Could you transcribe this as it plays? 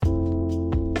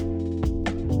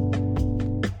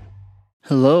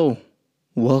Hello,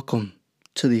 welcome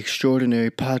to the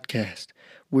Extraordinary Podcast.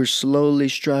 We're slowly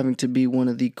striving to be one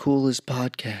of the coolest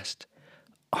podcasts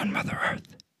on Mother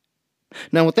Earth.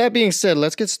 Now, with that being said,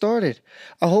 let's get started.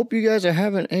 I hope you guys are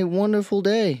having a wonderful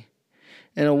day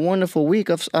and a wonderful week.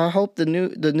 I hope the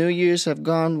New Year's have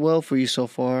gone well for you so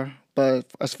far.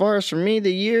 But as far as for me,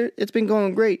 the year, it's been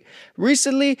going great.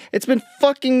 Recently, it's been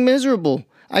fucking miserable.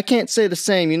 I can't say the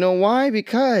same. You know why?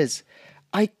 Because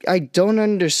I don't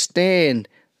understand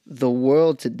the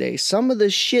world today. Some of the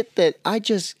shit that I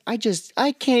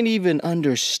can't even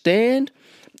understand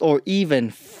or even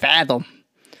fathom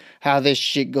how this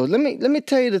shit goes. Let me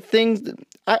tell you the things that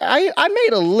I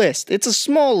made a list. It's a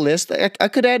small list. I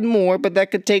could add more, but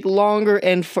that could take longer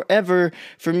and forever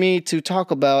for me to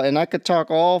talk about, and I could talk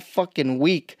all fucking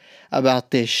week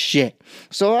about this shit.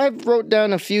 So I wrote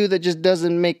down a few that just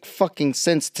doesn't make fucking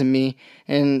sense to me,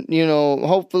 and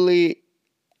hopefully,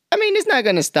 it's not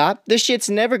gonna stop. This shit's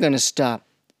never gonna stop.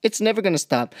 It's never gonna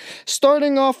stop.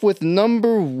 Starting off with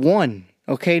number one,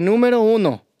 okay? Número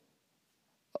uno.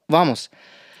 Vamos.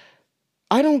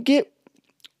 I don't get...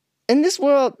 In this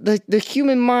world, the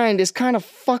human mind is kind of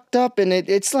fucked up, and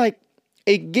it's like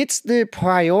it gets the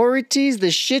priorities,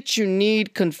 the shit you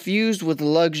need, confused with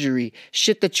luxury,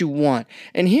 shit that you want.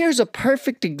 And here's a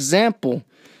perfect example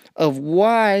of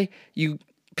why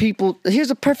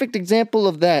here's a perfect example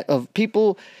of that, of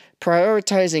people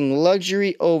prioritizing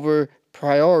luxury over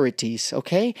priorities,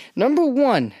 okay? Number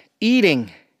one,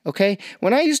 eating, okay?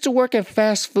 When I used to work at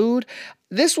fast food,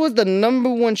 this was the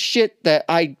number one shit that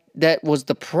was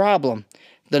the problem.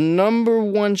 The number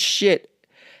one shit.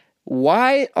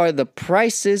 Why are the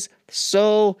prices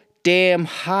so damn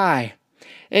high?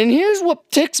 And here's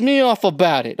what ticks me off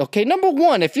about it, okay? Number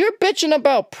one, if you're bitching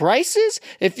about prices,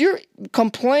 if you're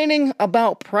complaining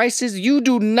about prices, you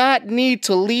do not need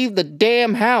to leave the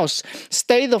damn house.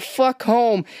 Stay the fuck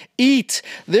home. Eat.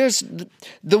 There's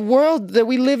the world that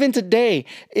we live in today.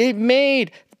 It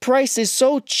made prices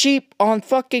so cheap on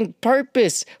fucking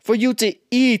purpose for you to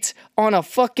eat on a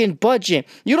fucking budget.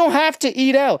 You don't have to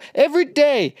eat out. Every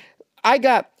day, I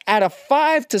got out of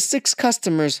 5 to 6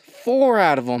 customers, 4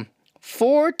 out of them,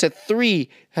 4 to 3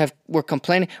 were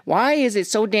complaining. Why is it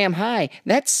so damn high?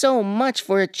 That's so much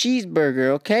for a cheeseburger,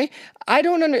 okay? I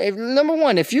don't understand. Number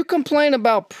one, if you complain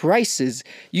about prices,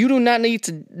 you do not need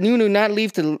to leave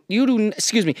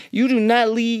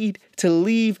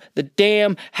the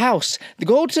damn house.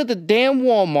 Go to the damn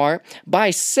Walmart, buy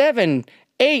 7,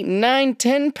 8, 9,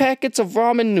 10 packets of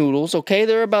ramen noodles, okay?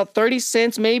 They're about 30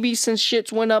 cents, maybe since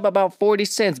shits went up about 40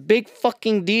 cents. Big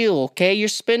fucking deal, okay? You're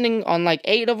spending on like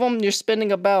 8 of them, you're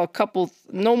spending about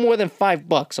no more than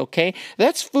 $5, okay?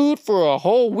 That's food for a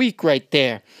whole week right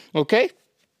there, okay?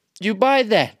 You buy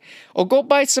that. Or go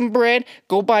buy some bread,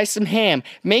 go buy some ham.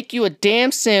 Make you a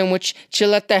damn sandwich,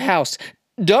 chill at the house.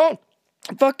 Don't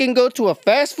fucking go to a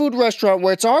fast food restaurant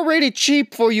where it's already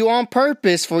cheap for you on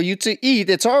purpose for you to eat.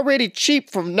 It's already cheap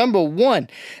from number one.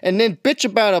 And then bitch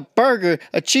about a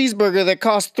cheeseburger that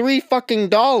costs $3 fucking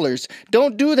dollars.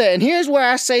 Don't do that. And here's where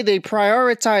I say they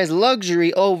prioritize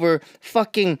luxury over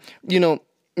fucking,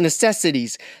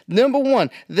 necessities. Number one,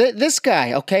 this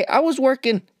guy, okay? I was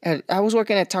working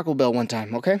at Taco Bell one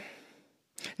time, okay?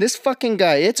 This fucking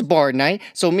guy, it's bar night,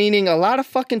 so meaning a lot of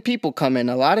fucking people come in.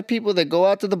 A lot of people that go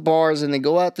out to the bars and they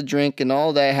go out to drink and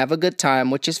all that, have a good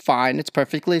time, which is fine. It's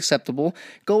perfectly acceptable.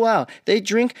 Go out. They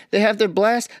drink. They have their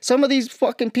blast. Some of these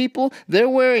fucking people, they're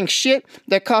wearing shit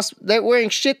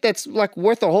that's like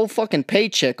worth a whole fucking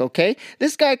paycheck, okay?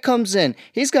 This guy comes in.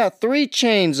 He's got 3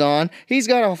 chains on. He's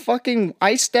got a fucking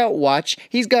iced out watch.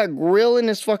 He's got grill in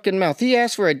his fucking mouth. He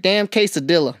asked for a damn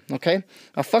quesadilla, okay?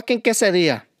 A fucking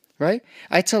quesadilla. Right?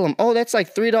 I tell him, oh, that's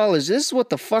like $3. This is what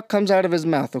the fuck comes out of his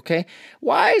mouth, okay?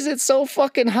 Why is it so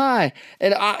fucking high?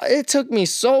 And it took me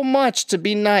so much to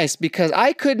be nice because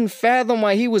I couldn't fathom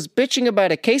why he was bitching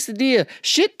about a quesadilla.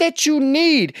 Shit that you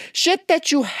need. Shit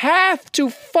that you have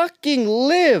to fucking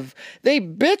live. They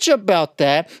bitch about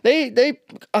that. They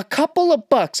a couple of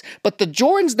bucks. But the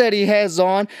Jordans that he has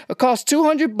on cost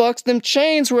 $200. Them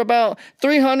chains were about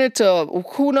 $300 to,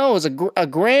 who knows, a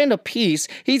grand a piece.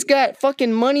 He's got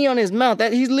fucking money on his mouth.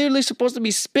 That he's literally supposed to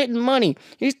be spitting money.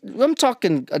 I'm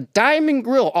talking a diamond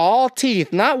grill, all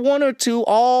teeth, not 1 or 2,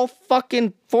 all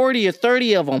fucking 40 or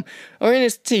 30 of them are in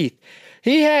his teeth.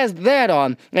 He has that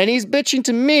on, and he's bitching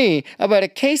to me about a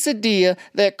quesadilla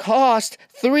that cost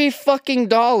 $3 fucking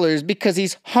dollars because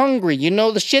he's hungry. You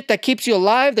know, the shit that keeps you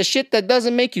alive, the shit that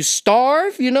doesn't make you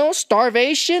starve,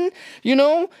 starvation.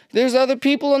 There's other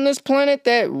people on this planet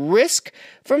that risk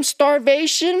from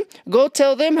starvation. Go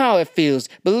tell them how it feels.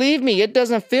 Believe me, it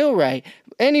doesn't feel right.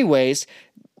 Anyways,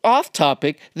 off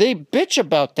topic, they bitch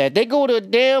about that. They go to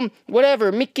damn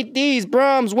whatever, Mickey D's,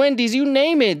 Brahms, Wendy's, you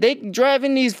name it. They drive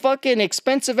in these fucking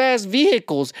expensive ass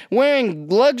vehicles, wearing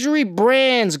luxury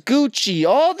brands, Gucci,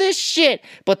 all this shit.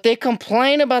 But they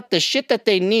complain about the shit that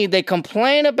they need. They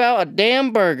complain about a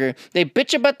damn burger. They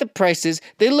bitch about the prices.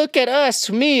 They look at us,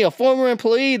 me, a former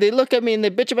employee. They look at me and they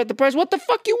bitch about the price. What the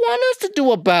fuck you want us to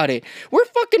do about it? We're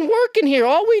fucking working here.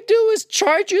 All we do is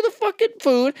charge you the fucking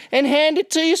food and hand it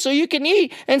to you so you can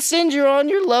eat and send you on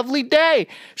your lovely day.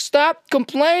 Stop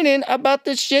complaining about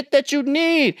the shit that you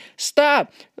need.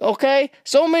 Stop, okay?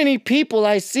 So many people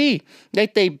I see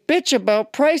that they bitch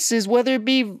about prices, whether it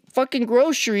be fucking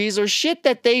groceries or shit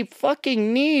that they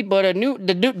fucking need, but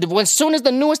as soon as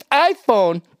the newest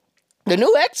iPhone, the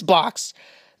new Xbox,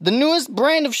 the newest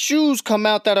brand of shoes come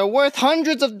out that are worth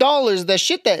hundreds of dollars, the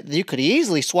shit that you could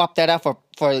easily swap that out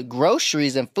for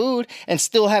groceries and food and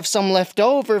still have some left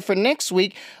over for next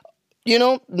week. You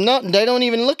know, no, they don't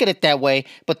even look at it that way,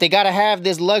 but they gotta have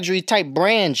this luxury type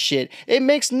brand shit. It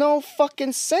makes no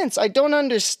fucking sense. I don't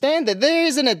understand that. There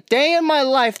isn't a day in my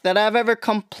life that I've ever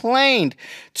complained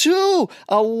to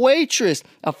a waitress,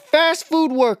 a fast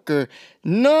food worker,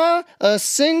 not a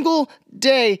single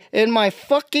day in my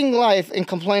fucking life and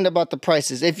complained about the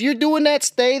prices. If you're doing that,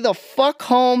 stay the fuck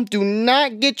home. Do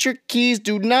not get your keys.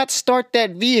 Do not start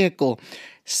that vehicle.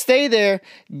 Stay there,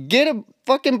 get a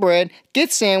fucking bread,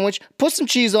 get sandwich, put some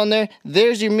cheese on there.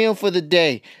 There's your meal for the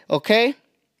day, okay?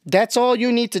 That's all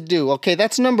you need to do, okay?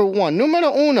 That's number one.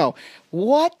 Numero uno.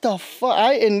 What the fuck?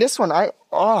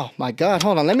 Oh my God,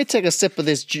 hold on. Let me take a sip of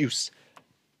this juice.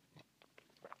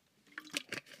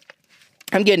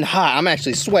 I'm getting hot. I'm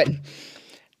actually sweating.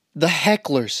 The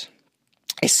hecklers,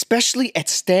 especially at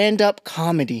stand-up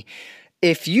comedy.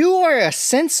 If you are a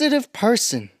sensitive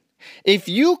person, if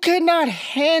you cannot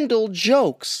handle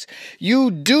jokes, you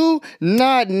do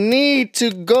not need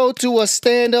to go to a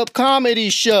stand-up comedy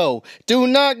show. Do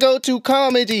not go to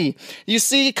comedy. You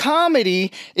see,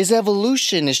 comedy is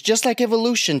evolution. It's just like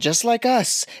evolution, just like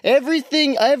us.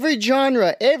 Everything, every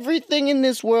genre, everything in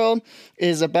this world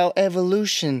is about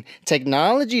evolution.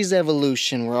 Technology is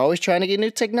evolution. We're always trying to get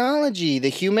new technology. The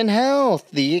human health,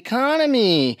 the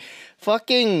economy,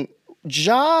 fucking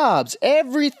jobs,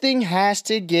 everything has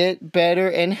to get better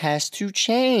and has to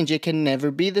change. It can never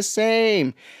be the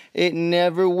same. It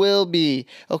never will be.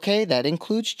 Okay, that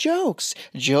includes jokes.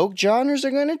 Joke genres are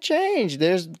going to change.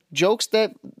 There's jokes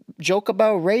that joke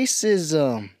about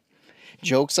racism,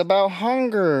 jokes about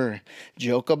hunger,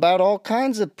 joke about all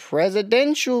kinds of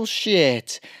presidential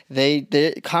shit.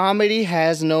 The comedy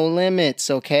has no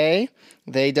limits, okay?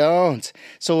 They don't.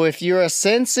 So if you're a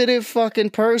sensitive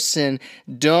fucking person,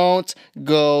 don't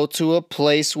go to a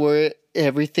place where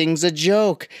everything's a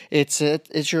joke. It's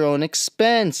your own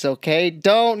expense, okay?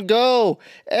 Don't go.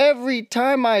 Every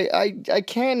time I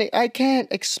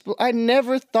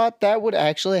never thought that would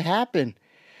actually happen.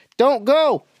 Don't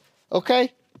go,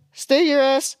 okay? Stay your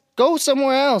ass. Go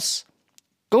somewhere else.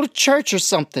 Go to church or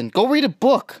something. Go read a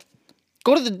book.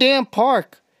 Go to the damn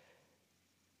park.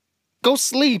 Go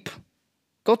sleep.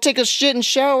 Go take a shit and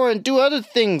shower and do other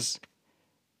things.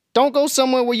 Don't go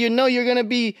somewhere where you know you're going to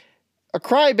be a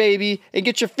crybaby and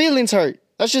get your feelings hurt.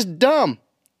 That's just dumb.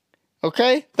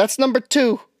 Okay? That's number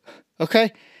 2.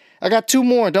 Okay? I got 2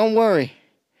 more. Don't worry.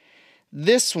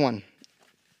 This one.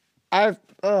 This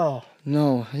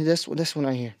one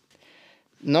right here.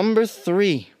 Number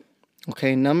 3.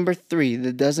 Okay, number 3.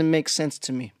 That doesn't make sense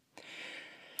to me.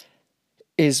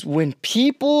 Is when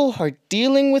people are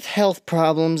dealing with health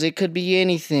problems. It could be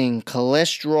anything.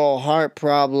 Cholesterol, heart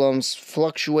problems,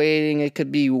 fluctuating. It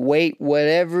could be weight,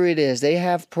 whatever it is. They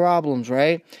have problems,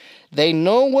 right? They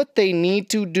know what they need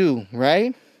to do,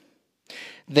 right?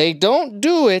 They don't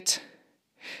do it.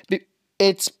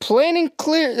 It's plain and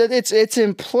clear. It's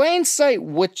in plain sight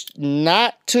what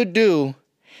not to do.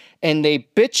 And they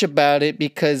bitch about it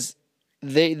because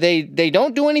they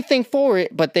don't do anything for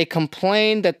it, but they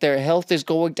complain that their health is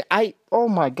going to... oh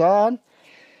my God.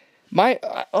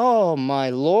 Oh my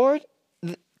Lord.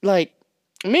 Like,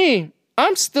 me,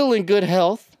 I'm still in good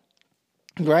health,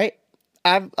 right?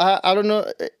 I don't know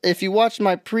if you watched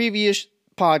my previous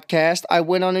podcast. I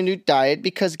went on a new diet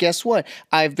because guess what?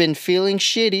 I've been feeling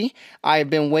shitty. I've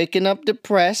been waking up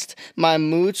depressed. My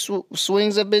mood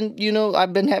swings have been,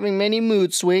 I've been having many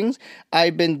mood swings.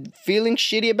 I've been feeling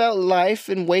shitty about life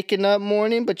and waking up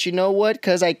morning. But you know what?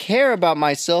 Because I care about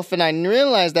myself and I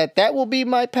realize that will be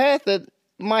my path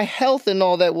my health and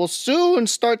all that will soon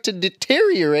start to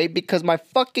deteriorate because my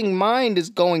fucking mind is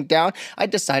going down, I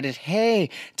decided, hey,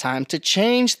 time to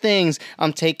change things.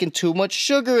 I'm taking too much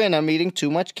sugar and I'm eating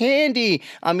too much candy.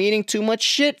 I'm eating too much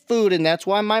shit food, and that's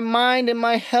why my mind and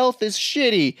my health is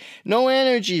shitty. No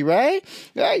energy, right?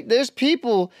 Right? There's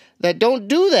people that don't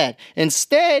do that.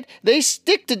 Instead, they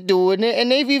stick to doing it,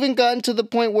 and they've even gotten to the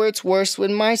point where it's worse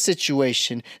in my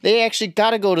situation. They actually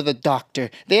got to go to the doctor.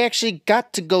 They actually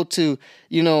got to go to,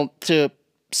 to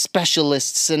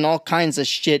specialists and all kinds of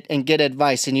shit and get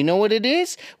advice. And you know what it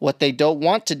is? What they don't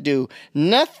want to do.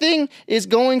 Nothing is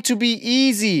going to be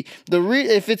easy.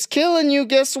 If it's killing you,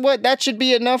 guess what? That should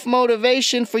be enough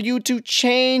motivation for you to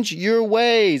change your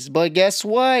ways. But guess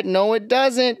what? No, it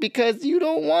doesn't, because you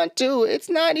don't want to. It's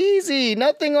not easy.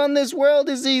 Nothing on this world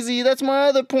is easy. That's my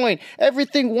other point.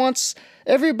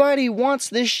 Everybody wants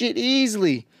this shit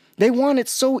easily. They want it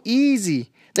so easy.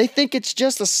 They think it's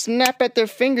just a snap at their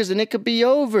fingers and it could be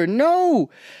over. No,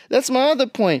 that's my other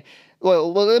point.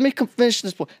 Well, let me finish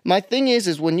this point. My thing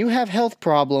is when you have health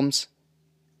problems,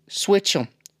 switch them.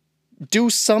 Do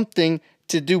something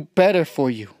to do better for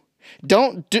you.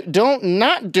 Don't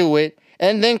not do it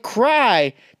and then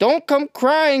cry. Don't come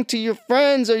crying to your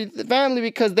friends or your family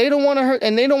because they don't want to hurt,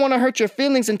 and they don't want to hurt your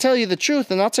feelings and tell you the truth.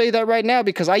 And I'll tell you that right now,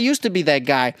 because I used to be that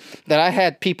guy that I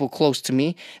had people close to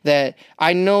me that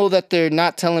I know that they're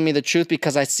not telling me the truth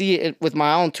because I see it with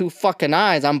my own two fucking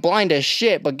eyes. I'm blind as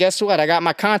shit, but guess what? I got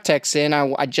my contacts in.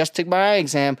 I just took my eye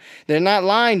exam. They're not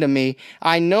lying to me.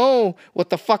 I know what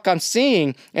the fuck I'm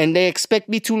seeing, and they expect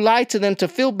me to lie to them to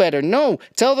feel better. No,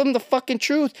 tell them the fucking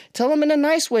truth. Tell them in a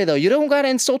nice way, though. You don't gotta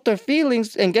insult their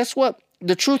feelings, and guess what?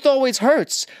 The truth always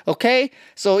hurts, okay?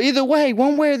 So either way,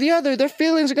 one way or the other, their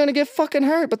feelings are gonna get fucking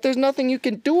hurt, but there's nothing you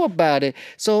can do about it.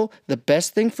 So the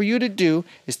best thing for you to do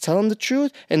is tell them the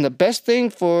truth, and the best thing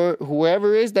for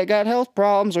whoever is that got health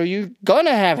problems, or you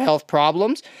gonna have health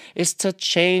problems, is to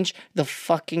change the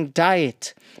fucking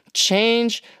diet.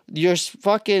 Change your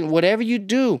fucking, whatever you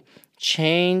do.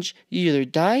 Change your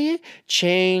diet,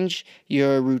 change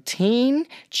your routine,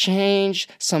 change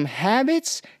some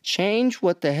habits, change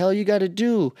what the hell you got to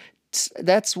do.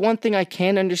 That's one thing I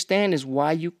can't understand is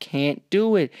why you can't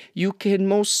do it. You can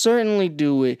most certainly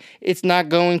do it. It's not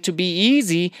going to be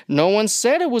easy. No one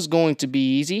said it was going to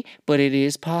be easy, but it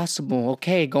is possible.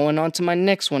 Okay, going on to my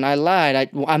next one. I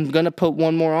lied. I'm going to put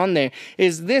one more on there.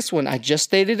 Is this one. I just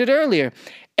stated it earlier.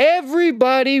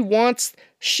 Everybody wants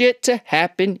shit to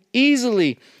happen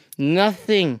easily.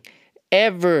 Nothing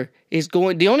ever is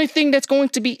going. The only thing that's going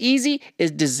to be easy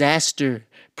is disaster,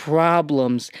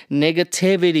 problems,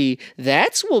 negativity.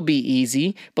 That will be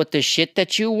easy. But the shit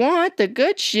that you want, the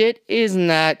good shit, is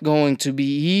not going to be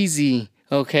easy.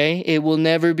 Okay? It will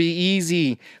never be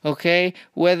easy. Okay?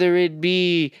 Whether it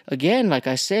be, again, like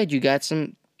I said, you got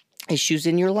some issues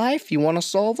in your life, you want to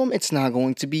solve them, it's not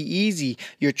going to be easy.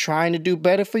 You're trying to do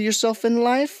better for yourself in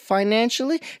life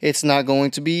financially, it's not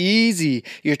going to be easy.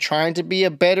 You're trying to be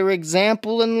a better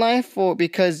example in life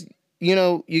because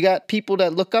you got people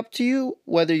that look up to you,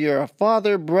 whether you're a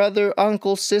father, brother,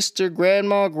 uncle, sister,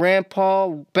 grandma, grandpa,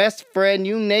 best friend,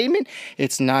 you name it,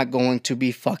 it's not going to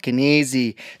be fucking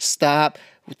easy. Stop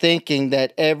thinking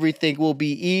that everything will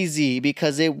be easy,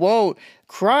 because it won't.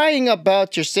 Crying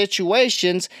about your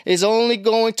situations is only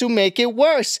going to make it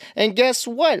worse. And guess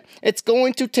what? It's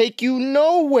going to take you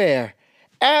nowhere.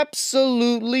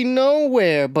 Absolutely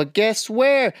nowhere. But guess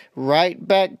where? Right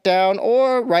back down,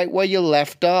 or right where you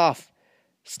left off.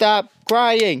 Stop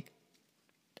crying.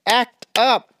 Act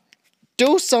up.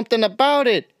 Do something about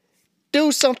it.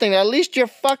 Do something. At least you're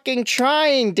fucking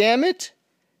trying, damn it.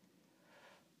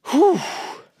 Whew.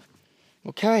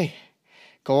 Okay.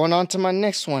 Going on to my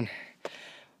next one.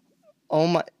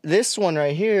 This one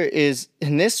right here is,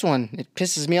 and this one, it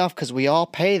pisses me off because we all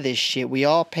pay this shit. We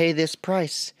all pay this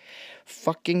price.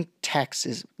 Fucking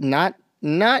taxes. Not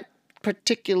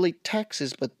particularly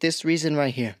taxes, but this reason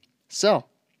right here. So,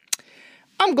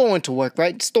 I'm going to work,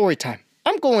 right? Story time.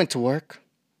 I'm going to work.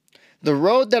 The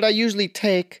road that I usually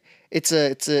take, it's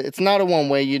not a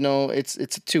one-way, it's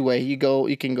a two-way. You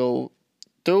can go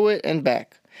through it and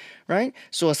back. Right?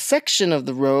 So a section of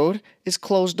the road is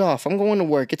closed off. I'm going to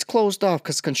work. It's closed off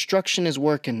because construction is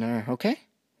working there, okay?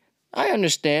 I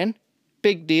understand.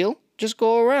 Big deal. Just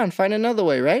go around. Find another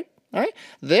way, right? All right?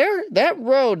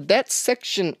 That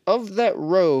section of that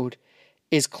road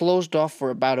is closed off for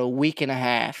about a week and a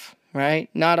half, right?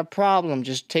 Not a problem.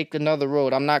 Just take another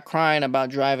road. I'm not crying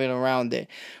about driving around it.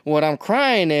 What I'm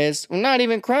crying is, I'm not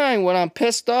even crying. What I'm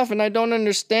pissed off and I don't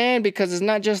understand, because it's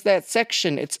not just that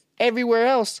section. It's everywhere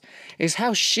else is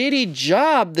how shitty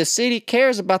job the city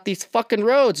cares about these fucking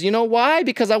roads. You know why?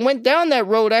 Because I went down that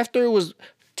road after it was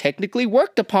technically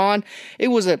worked upon. It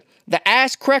was the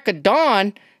ass crack of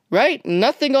dawn, right?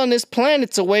 Nothing on this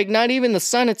planet's awake, not even the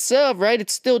sun itself, right?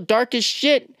 It's still dark as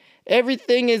shit.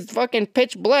 Everything is fucking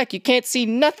pitch black. You can't see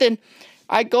nothing.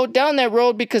 I go down that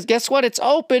road because guess what? It's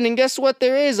open, and guess what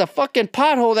there is? A fucking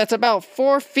pothole that's about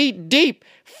 4 feet deep.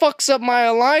 Fucks up my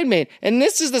alignment. And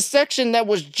this is the section that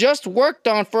was just worked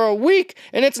on for a week.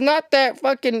 And it's not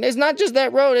just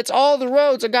that road. It's all the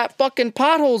roads that got fucking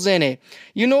potholes in it.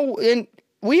 You know, and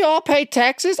we all pay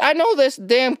taxes. I know this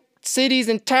damn cities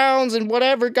and towns and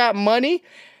whatever got money.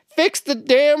 Fix the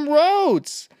damn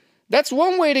roads. That's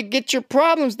one way to get your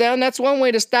problems down. That's one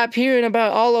way to stop hearing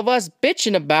about all of us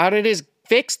bitching about it is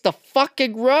fix the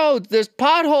fucking roads. There's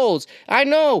potholes. I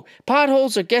know.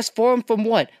 Potholes are formed from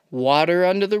what? Water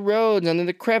under the roads, under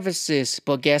the crevices.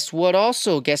 But guess what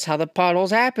also? Guess how the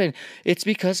potholes happen? It's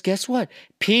because, guess what?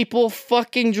 People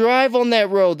fucking drive on that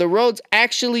road. The road's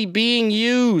actually being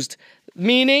used.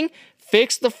 Meaning,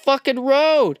 fix the fucking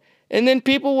road. And then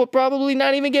people will probably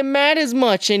not even get mad as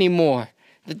much anymore.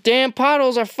 The damn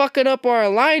potholes are fucking up our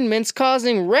alignments,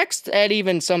 causing wrecks at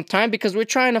even some time because we're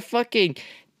trying to fucking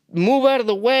move out of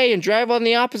the way and drive on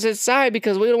the opposite side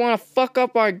because we don't want to fuck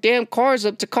up our damn cars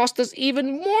up to cost us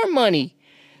even more money.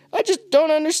 I just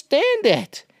don't understand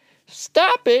that.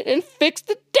 Stop it and fix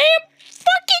the damn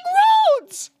fucking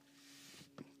roads.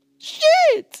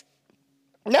 Shit.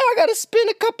 Now I gotta spend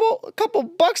a couple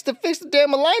bucks to fix the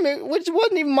damn alignment, which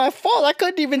wasn't even my fault. I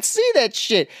couldn't even see that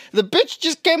shit. The bitch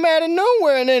just came out of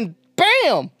nowhere and then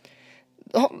bam!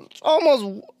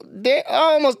 Almost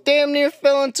damn near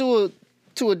fell into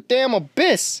a damn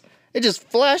abyss. It just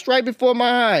flashed right before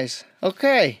my eyes.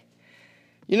 Okay.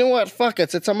 You know what? Fuck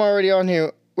it. Since I'm already on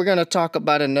here, we're gonna talk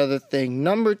about another thing.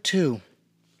 Number 2.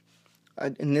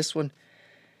 In this one,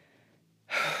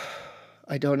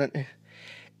 I don't.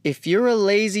 If you're a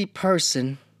lazy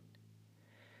person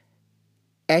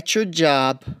at your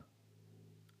job,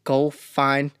 go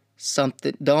find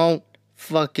something. Don't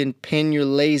fucking pin your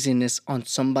laziness on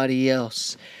somebody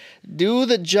else. Do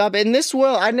the job. In this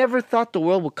world, I never thought the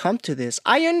world would come to this.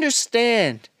 I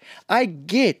understand. I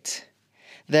get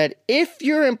that if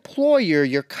your employer,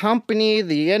 your company,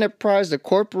 the enterprise, the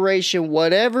corporation,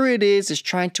 whatever it is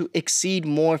trying to exceed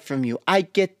more from you. I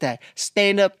get that.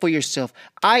 Stand up for yourself.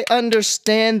 I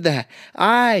understand that.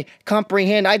 I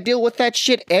comprehend. I deal with that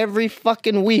shit every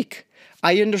fucking week.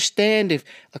 I understand if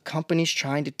a company's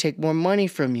trying to take more money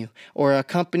from you or a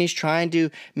company's trying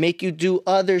to make you do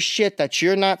other shit that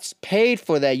you're not paid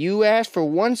for, that you asked for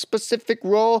one specific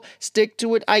role, stick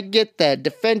to it. I get that.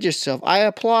 Defend yourself. I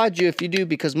applaud you if you do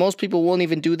because most people won't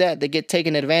even do that. They get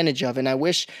taken advantage of. And I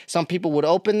wish some people would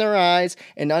open their eyes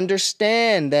and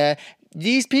understand that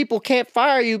these people can't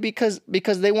fire you because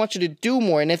they want you to do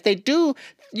more. And if they do,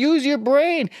 use your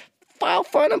brain. File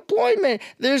for unemployment.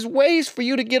 There's ways for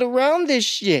you to get around this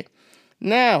shit.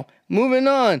 Now, moving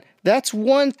on. That's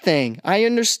one thing. I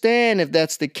understand if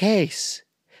that's the case.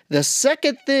 The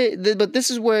second thing, but this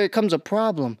is where it comes a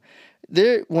problem.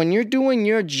 When you're doing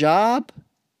your job,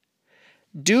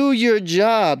 do your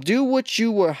job. Do what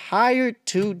you were hired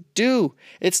to do.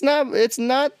 It's not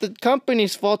the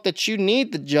company's fault that you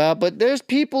need the job, but there's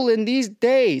people in these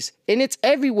days, and it's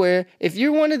everywhere. If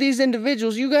you're one of these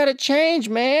individuals, you got to change,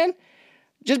 man.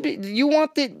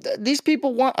 These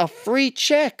people want a free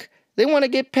check. They want to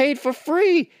get paid for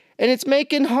free. And it's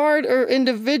making harder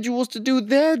individuals to do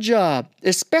their job,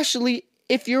 especially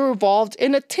if you're involved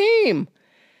in a team.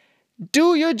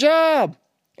 Do your job.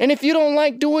 And if you don't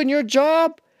like doing your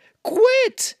job,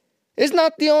 quit. It's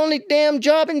not the only damn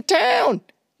job in town.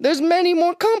 There's many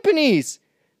more companies.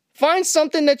 Find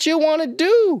something that you want to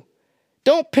do.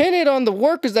 Don't pin it on the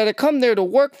workers that have come there to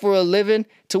work for a living,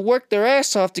 to work their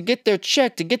ass off, to get their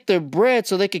check, to get their bread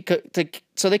so they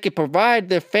could provide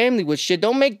their family with shit.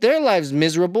 Don't make their lives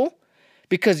miserable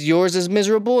because yours is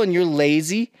miserable and you're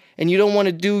lazy and you don't want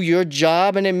to do your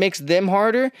job and it makes them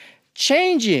harder.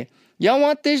 Change it. Y'all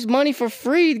want this money for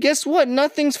free? Guess what?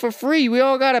 Nothing's for free. We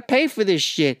all got to pay for this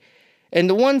shit. And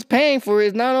the ones paying for it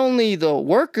is not only the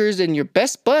workers and your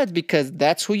best buds, because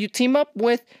that's who you team up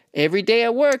with every day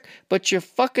at work, but you're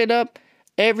fucking up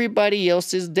everybody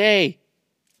else's day.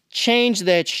 Change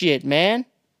that shit, man.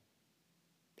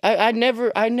 I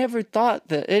never thought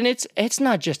that, and it's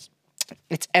not just,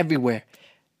 it's everywhere.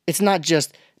 It's not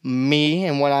just me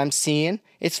and what I'm seeing.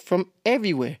 It's from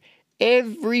everywhere.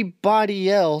 Everybody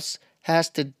else has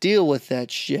to deal with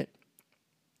that shit.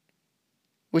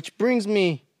 Which brings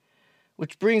me,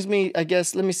 I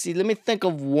guess, let me think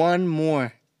of one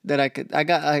more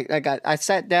that I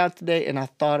sat down today and I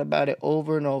thought about it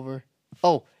over and over.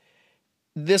 Oh,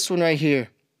 this one right here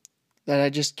that I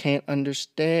just can't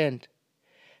understand.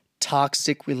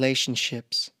 Toxic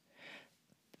relationships.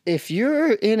 If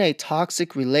you're in a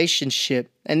toxic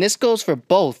relationship, and this goes for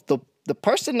both the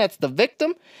person that's the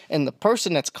victim and the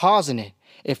person that's causing it.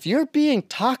 If you're being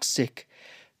toxic,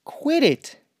 quit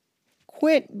it.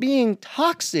 Quit being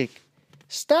toxic.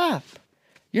 Stop.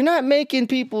 You're not making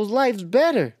people's lives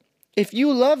better. If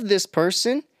you love this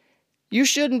person, you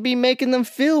shouldn't be making them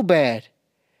feel bad.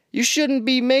 You shouldn't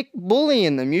be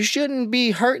bullying them. You shouldn't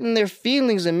be hurting their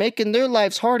feelings and making their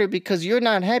lives harder because you're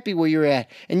not happy where you're at.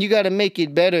 And you got to make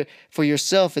it better for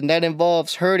yourself, and that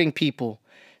involves hurting people.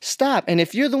 Stop. And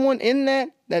if you're the one in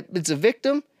that it's a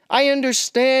victim, I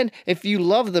understand if you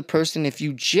love the person, if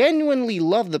you genuinely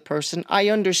love the person, I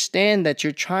understand that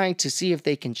you're trying to see if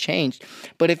they can change.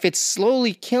 But if it's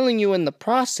slowly killing you in the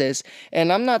process,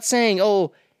 and I'm not saying,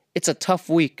 oh, it's a tough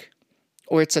week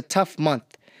or it's a tough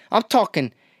month. I'm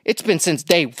talking, it's been since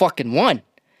day fucking one,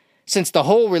 since the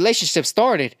whole relationship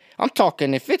started. I'm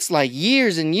talking if it's like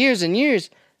years and years and years,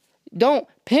 don't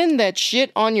pin that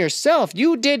shit on yourself.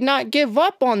 You did not give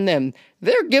up on them.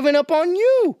 They're giving up on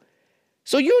you.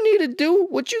 So you need to do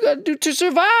what you got to do to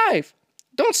survive.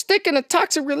 Don't stick in a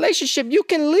toxic relationship. You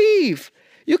can leave.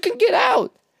 You can get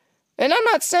out. And I'm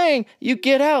not saying you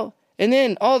get out and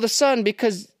then all of a sudden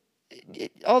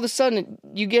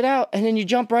you get out and then you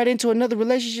jump right into another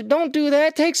relationship. Don't do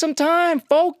that. Take some time.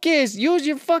 Focus. Use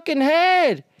your fucking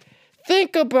head.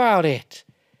 Think about it.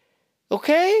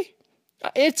 Okay?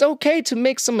 It's okay to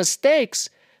make some mistakes,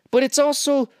 but it's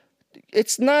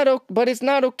not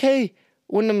okay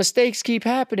when the mistakes keep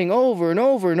happening over and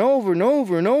over and over and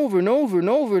over and over and over and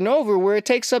over and over, where it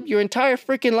takes up your entire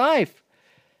freaking life.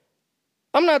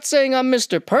 I'm not saying I'm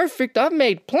Mr. Perfect. I've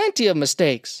made plenty of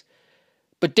mistakes.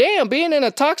 But damn, being in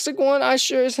a toxic one, I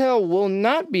sure as hell will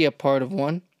not be a part of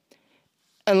one.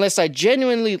 Unless I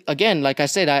genuinely, again, like I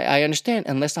said, I understand,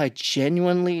 unless I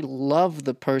genuinely love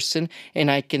the person and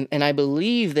I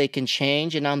believe they can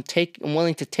change, and I'm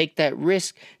willing to take that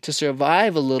risk to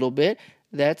survive a little bit,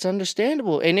 that's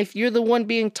understandable. And if you're the one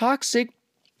being toxic,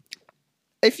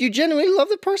 if you genuinely love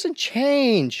the person,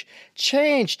 change.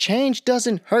 Change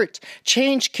doesn't hurt.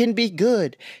 Change can be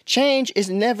good. Change is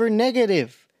never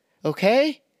negative.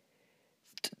 Okay?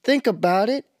 Think about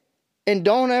it, and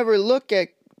don't ever look at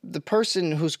the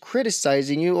person who's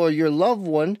criticizing you or your loved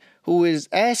one who is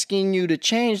asking you to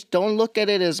change. Don't look at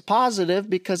it as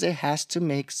positive, because it has to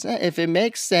make sense. If it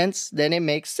makes sense, then it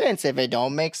makes sense. If it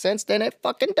don't make sense, then it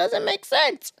fucking doesn't make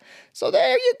sense. So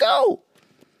there you go.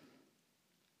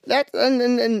 That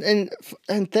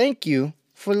and thank you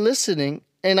for listening.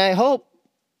 And I hope,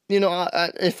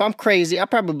 if I'm crazy, I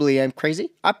probably am crazy.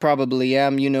 I probably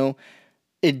am,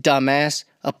 a dumbass,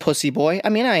 a pussy boy. I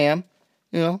mean, I am,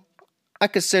 I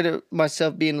consider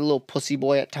myself being a little pussy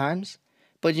boy at times.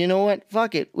 But you know what?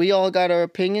 Fuck it. We all got our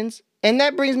opinions. And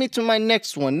that brings me to my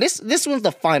next one. This one's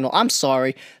the final. I'm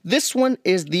sorry. This one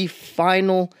is the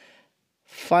final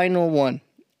one.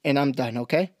 And I'm done,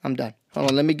 okay? I'm done.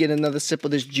 Hold on, let me get another sip of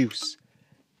this juice.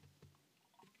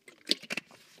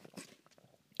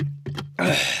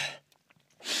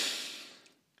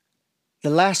 The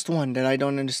last one that I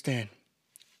don't understand.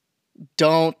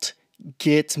 Don't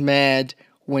get mad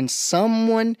when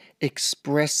someone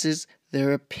expresses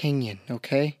their opinion,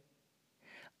 okay?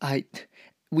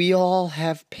 We all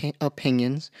have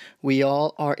opinions. We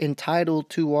all are entitled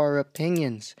to our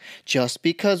opinions. Just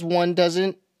because one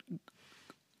doesn't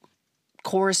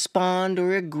correspond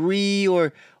or agree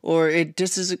or it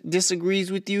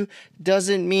disagrees with you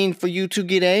doesn't mean for you to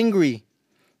get angry.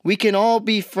 We can all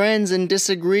be friends and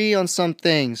disagree on some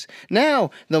things. Now,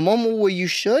 the moment where you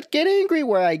should get angry,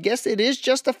 where I guess it is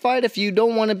justified if you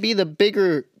don't want to be the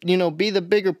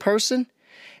bigger person,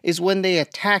 is when they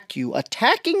attack you.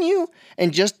 Attacking you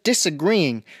and just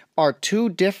disagreeing are two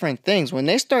different things. When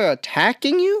they start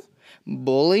attacking you,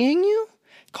 bullying you,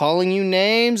 calling you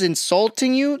names,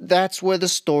 insulting you, that's where the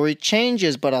story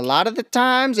changes. But a lot of the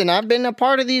times, and I've been a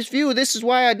part of these few, this is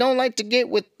why I don't like to get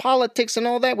with politics and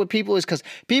all that with people, is because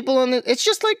people it's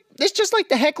just like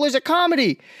the hecklers at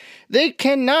comedy. They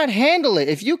cannot handle it.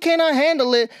 If you cannot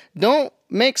handle it, don't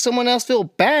make someone else feel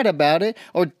bad about it,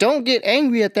 or don't get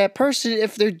angry at that person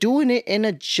if they're doing it in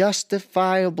a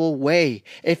justifiable way.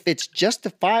 If it's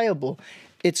justifiable,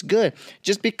 it's good.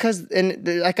 Just because, and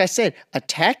like I said,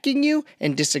 attacking you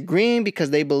and disagreeing because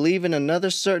they believe in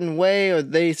another certain way or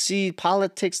they see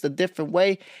politics a different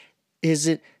way,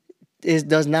 does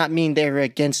not mean they're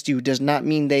against you. Does not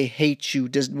mean they hate you.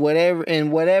 Does whatever, in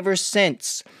whatever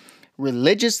sense,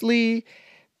 religiously,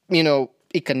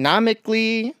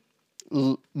 economically,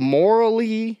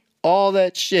 morally, all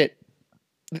that shit.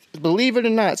 Believe it or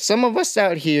not, some of us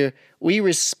out here, we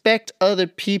respect other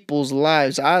people's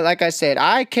lives. Like I said,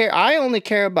 I only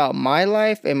care about my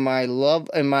life and my love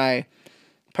and my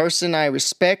person I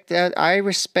respect. That I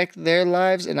respect their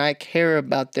lives and I care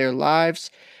about their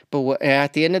lives. But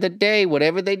at the end of the day,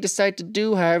 whatever they decide to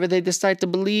do, however they decide to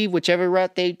believe, whichever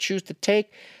route they choose to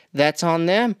take, that's on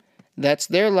them. That's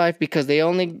their life, because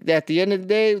at the end of the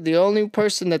day, the only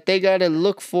person that they gotta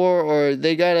look for, or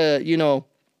they gotta,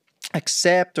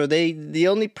 accept, or the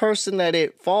only person that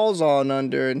it falls on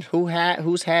under, and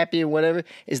who's happy and whatever,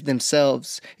 is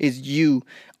themselves, is you,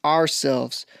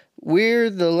 ourselves. We're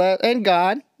and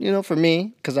God, for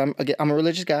me, because I'm a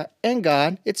religious guy, and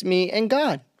God, it's me and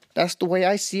God. That's the way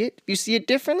I see it. If you see it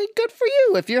differently, good for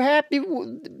you. If you're happy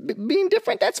being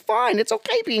different, that's fine. It's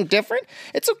okay being different.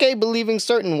 It's okay believing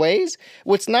certain ways.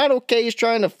 What's not okay is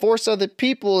trying to force other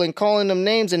people and calling them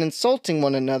names and insulting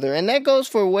one another. And that goes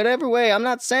for whatever way. I'm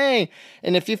not saying.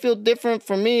 And if you feel different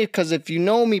from me, because if you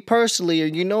know me personally or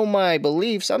you know my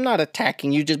beliefs, I'm not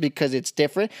attacking you just because it's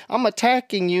different. I'm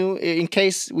attacking you in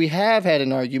case we have had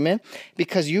an argument,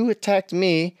 because you attacked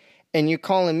me and you're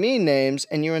calling me names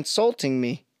and you're insulting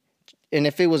me. And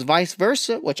if it was vice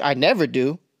versa, which I never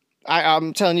do,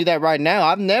 I'm telling you that right now,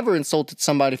 I've never insulted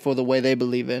somebody for the way they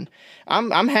believe in.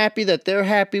 I'm happy that they're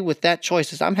happy with that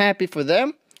choices. I'm happy for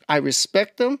them. I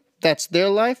respect them. That's their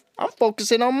life. I'm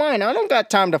focusing on mine. I don't got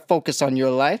time to focus on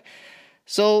your life.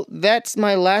 So that's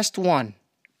my last one.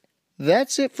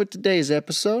 That's it for today's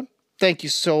episode. Thank you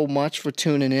so much for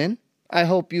tuning in. I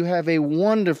hope you have a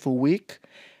wonderful week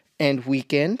and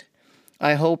weekend.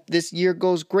 I hope this year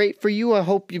goes great for you. I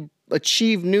hope you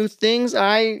achieve new things.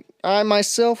 I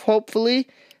myself, hopefully,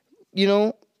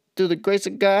 through the grace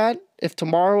of God, if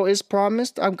tomorrow is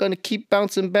promised, I'm going to keep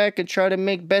bouncing back and try to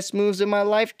make best moves in my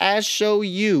life, as should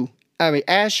you.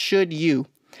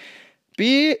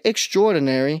 Be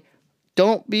extraordinary.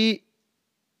 Don't be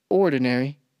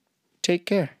ordinary. Take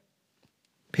care.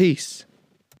 Peace.